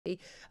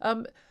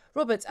Um,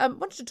 Robert, I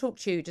wanted to talk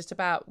to you just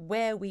about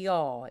where we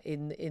are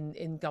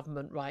in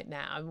government right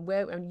now,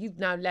 and you've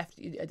now left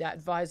that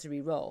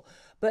advisory role,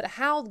 but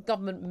how the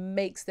government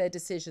makes their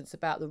decisions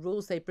about the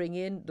rules they bring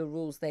in, the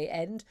rules they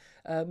end,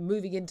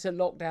 moving into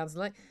lockdowns and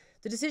like.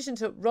 The decision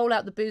to roll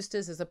out the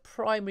boosters as a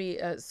primary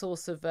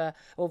source of,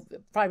 or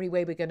primary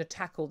way we're going to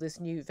tackle this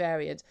new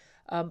variant,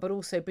 but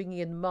also bringing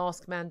in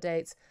mask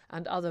mandates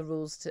and other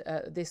rules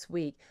this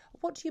week.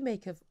 What do you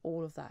make of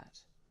all of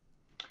that?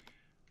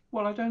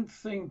 Well, I don't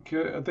think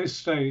at this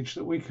stage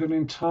that we can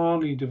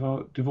entirely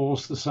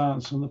divorce the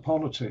science and the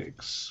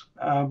politics.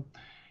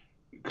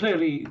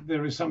 Clearly,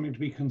 there is something to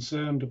be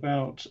concerned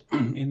about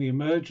in the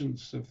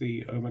emergence of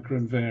the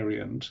Omicron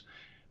variant,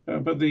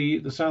 but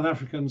the South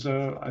Africans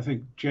are, I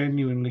think,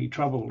 genuinely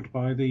troubled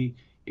by the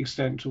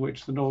extent to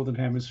which the Northern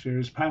Hemisphere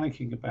is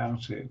panicking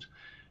about it.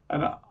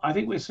 And I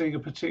think we're seeing a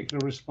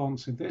particular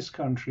response in this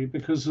country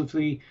because of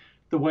the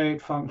way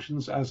it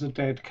functions as a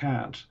dead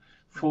cat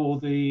for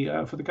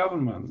the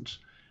government.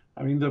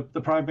 I mean, the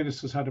Prime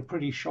Minister's had a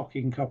pretty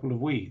shocking couple of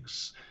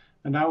weeks,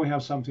 and now we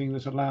have something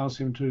that allows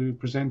him to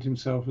present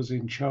himself as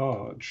in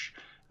charge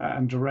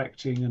and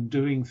directing and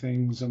doing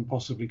things and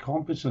possibly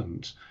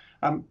competent,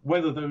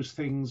 whether those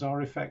things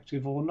are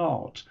effective or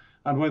not,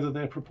 and whether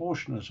they're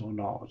proportionate or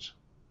not.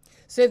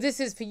 So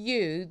this is for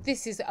you,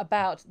 this is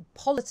about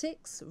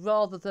politics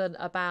rather than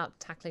about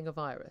tackling a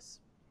virus.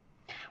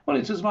 Well,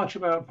 it's as much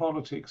about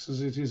politics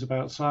as it is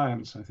about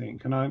science, I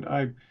think. And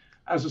I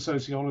as a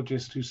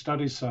sociologist who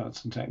studies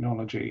science and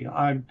technology,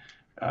 I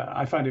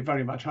find it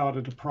very much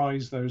harder to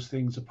prize those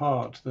things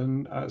apart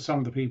than some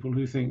of the people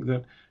who think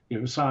that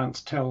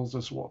science tells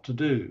us what to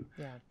do.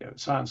 Yeah.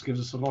 Science gives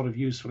us a lot of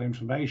useful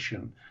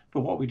information,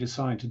 but what we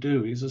decide to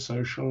do is a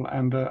social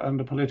and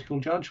a political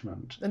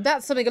judgment. And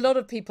that's something a lot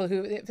of people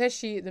who,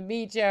 especially the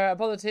media,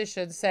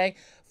 politicians, saying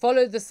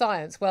follow the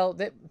science. Well,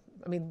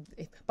 I mean,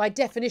 by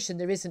definition,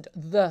 there isn't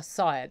the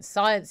science.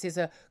 Science is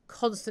a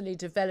constantly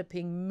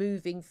developing,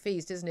 moving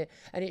feast, isn't it?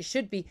 And it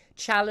should be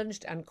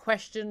challenged and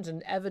questioned,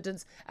 and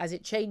evidence as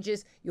it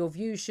changes. Your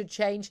views should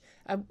change.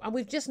 And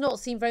we've just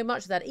not seen very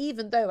much of that,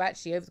 even though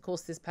actually over the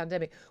course of this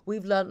pandemic,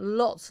 we've learned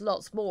lots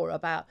more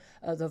about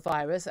the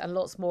virus and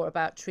lots more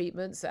about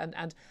treatments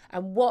and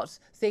what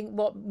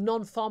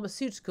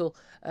non-pharmaceutical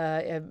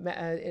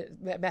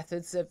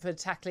methods for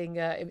tackling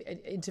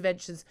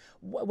interventions,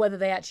 whether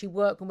they actually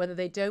work and whether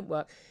they don't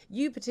work.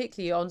 You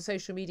particularly on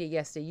social media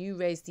yesterday, you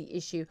raised the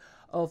issue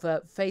of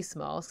face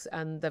masks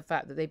and the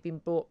fact that they've been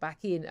brought back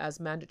in as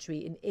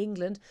mandatory in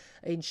England,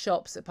 in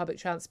shops, at public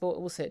transport.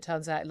 Also, it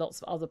turns out lots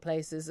of other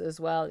places as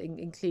well,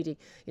 including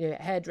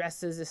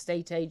hairdressers,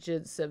 estate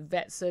agents,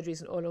 vet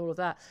surgeries, and all of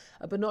that,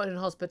 but not in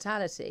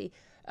hospitality.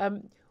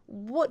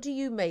 What do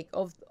you make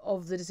of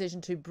the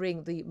decision to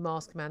bring the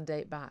mask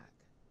mandate back?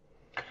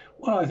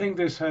 Well, I think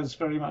this has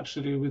very much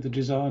to do with the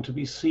desire to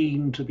be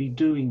seen to be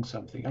doing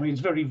something. I mean,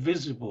 it's very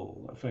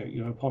visible,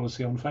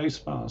 policy on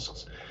face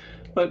masks.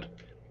 But,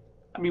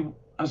 I mean,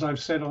 as I've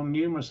said on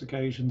numerous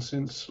occasions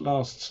since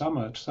last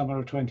summer of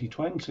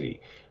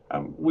 2020,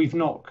 we've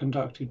not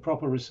conducted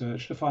proper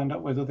research to find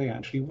out whether they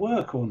actually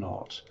work or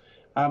not.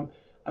 And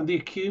the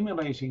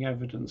accumulating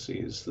evidence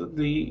is that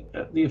the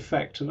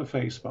effect of a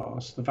face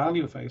mask, the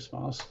value of face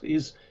masks,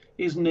 is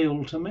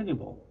nil to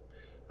minimal.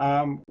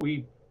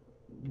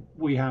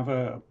 We have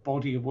a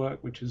body of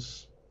work which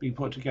has been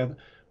put together,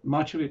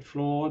 much of it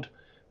flawed,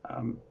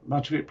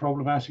 much of it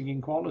problematic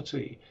in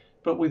quality,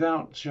 but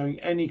without showing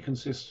any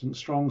consistent,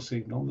 strong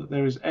signal that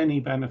there is any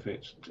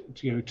benefit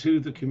to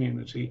the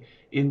community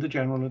in the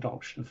general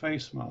adoption of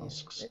face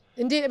masks.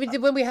 Indeed, I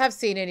mean, when we have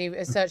seen any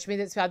research, I mean,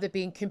 it's either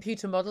been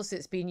computer models,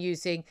 it's been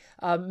using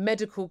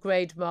medical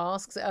grade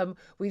masks.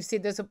 We've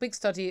seen there's a big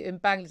study in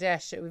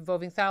Bangladesh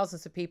involving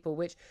thousands of people,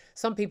 which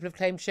some people have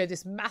claimed show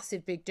this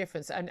massive big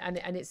difference, and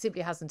it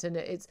simply hasn't. And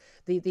it's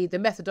the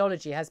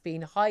methodology has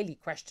been highly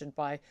questioned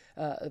by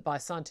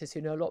scientists who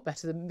know a lot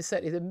better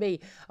certainly than me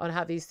on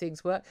how these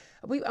things work.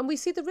 We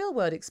see the real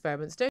world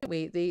experiments, don't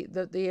we?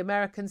 The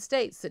American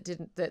states that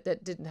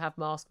didn't have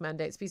mask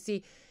mandates. We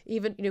see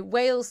even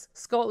Wales,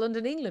 Scotland,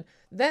 and England.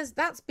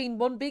 That's been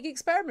one big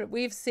experiment.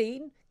 We've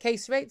seen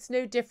case rates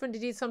no different,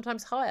 indeed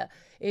sometimes higher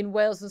in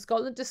Wales and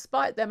Scotland,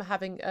 despite them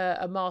having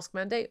a mask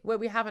mandate, where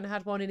we haven't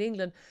had one in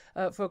England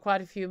for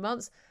quite a few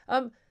months,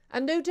 and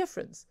no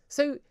difference.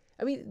 So,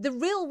 I mean, the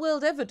real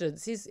world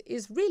evidence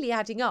is really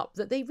adding up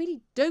that they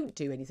really don't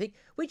do anything,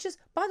 which is,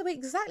 by the way,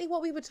 exactly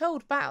what we were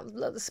told about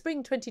the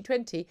spring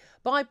 2020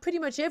 by pretty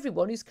much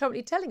everyone who's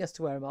currently telling us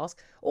to wear a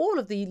mask. All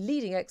of the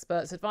leading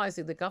experts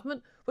advising the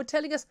government were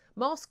telling us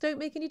masks don't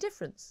make any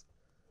difference.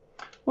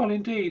 Well,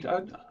 indeed,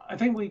 I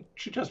think we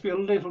should just be a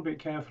little bit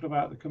careful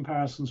about the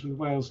comparisons with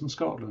Wales and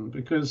Scotland,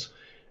 because,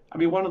 I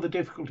mean, one of the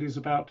difficulties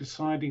about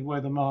deciding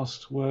whether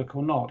masks work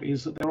or not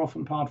is that they're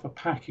often part of a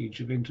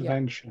package of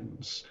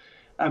interventions. Yeah.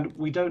 And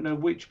we don't know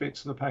which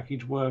bits of the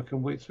package work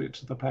and which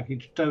bits of the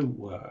package don't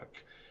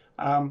work.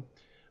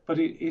 But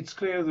it's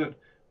clear that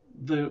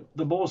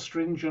the more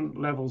stringent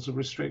levels of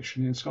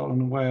restriction in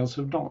Scotland and Wales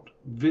have not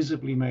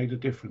visibly made a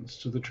difference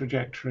to the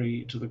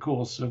trajectory, to the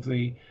course of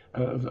the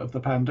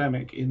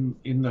pandemic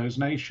in those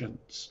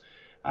nations.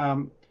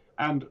 And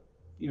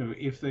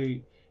if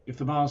the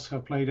masks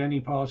have played any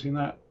part in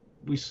that,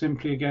 we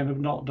simply again have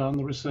not done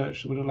the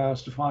research that would allow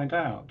us to find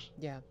out.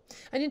 Yeah.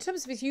 And in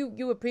terms of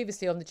you were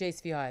previously on the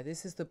JCVI.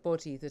 This is the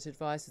body that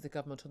advises the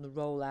government on the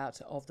rollout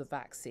of the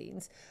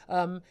vaccines.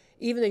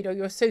 Even though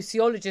you're a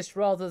sociologist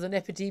rather than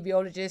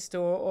epidemiologist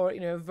or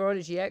a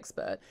virology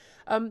expert.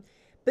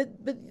 But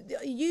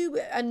you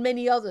and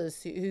many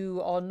others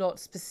who are not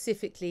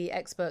specifically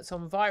experts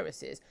on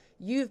viruses,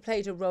 you've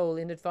played a role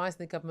in advising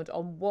the government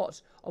on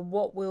what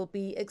will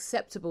be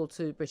acceptable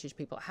to British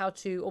people, how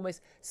to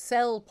almost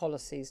sell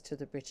policies to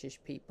the British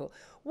people.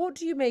 What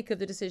do you make of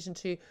the decision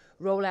to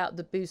roll out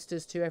the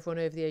boosters to everyone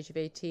over the age of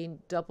 18,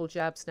 double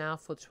jabs now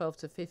for 12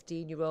 to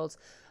 15-year-olds,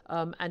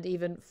 and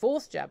even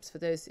fourth jabs for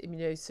those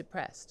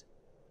immunosuppressed?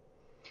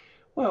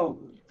 Well,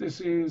 this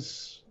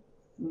is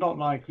not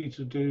likely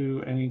to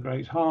do any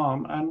great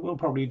harm and will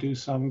probably do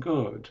some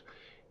good.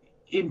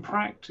 In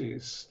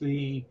practice,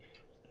 the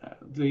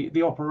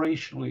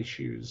operational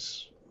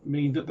issues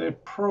mean that there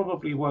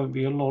probably won't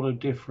be a lot of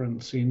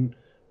difference in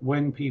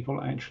when people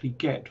actually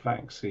get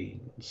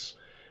vaccines.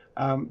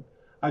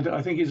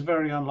 I think it's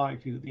very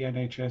unlikely that the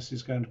NHS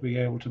is going to be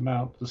able to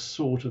mount the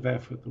sort of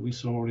effort that we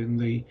saw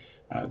in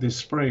this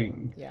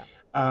spring. Yeah.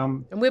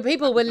 And where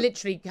people were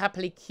literally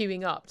happily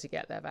queuing up to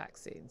get their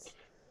vaccines.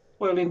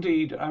 Well,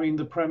 indeed. I mean,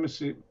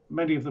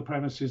 many of the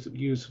premises that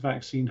use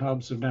vaccine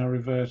hubs have now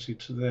reverted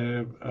to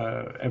their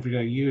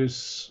everyday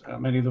use.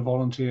 Many of the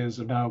volunteers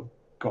have now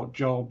got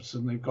jobs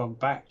and they've gone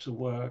back to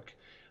work.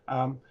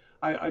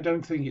 I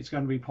don't think it's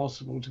going to be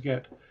possible to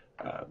get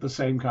the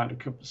same kind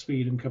of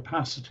speed and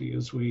capacity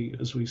as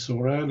we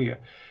saw earlier.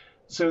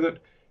 So that,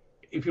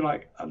 if you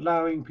like,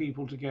 allowing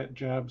people to get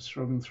jabs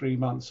from 3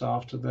 months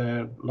after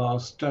their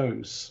last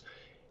dose,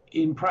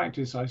 in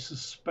practice, I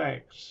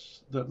suspect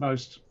that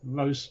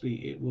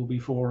mostly it will be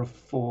 4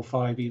 or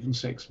 5, even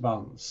 6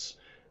 months,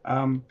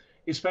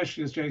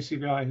 especially as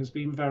JCVI has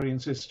been very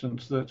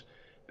insistent that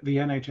the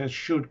NHS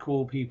should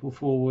call people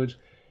forward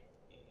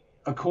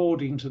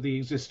according to the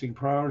existing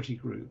priority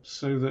groups,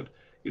 so that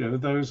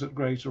those at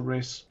greater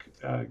risk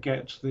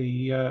get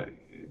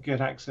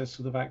access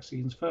to the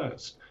vaccines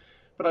first.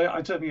 But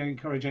I certainly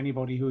encourage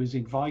anybody who is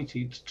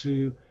invited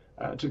to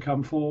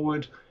come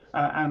forward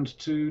and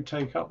to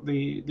take up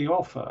the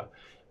offer.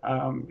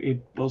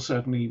 It will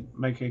certainly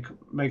make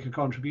a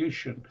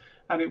contribution,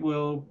 and it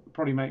will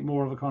probably make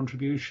more of a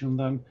contribution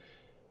than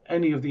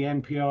any of the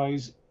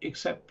NPIs,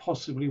 except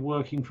possibly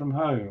working from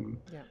home.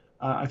 Yeah.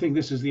 I think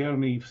this is the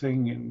only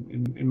thing,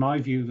 in my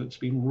view, that's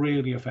been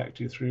really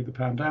effective through the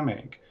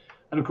pandemic.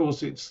 And of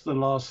course, it's the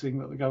last thing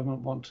that the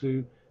government want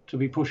to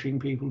be pushing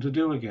people to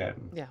do again.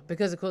 Yeah,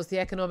 because of course the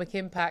economic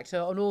impact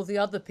on all the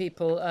other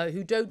people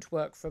who don't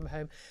work from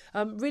home.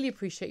 Really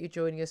appreciate you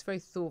joining us. Very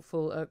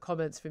thoughtful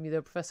comments from you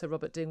there. Professor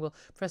Robert Dingwall,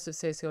 Professor of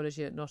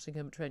Sociology at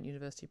Nottingham Trent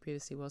University,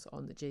 previously was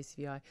on the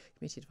JCVI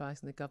Committee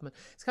advising the government.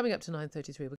 It's coming up to 9:33.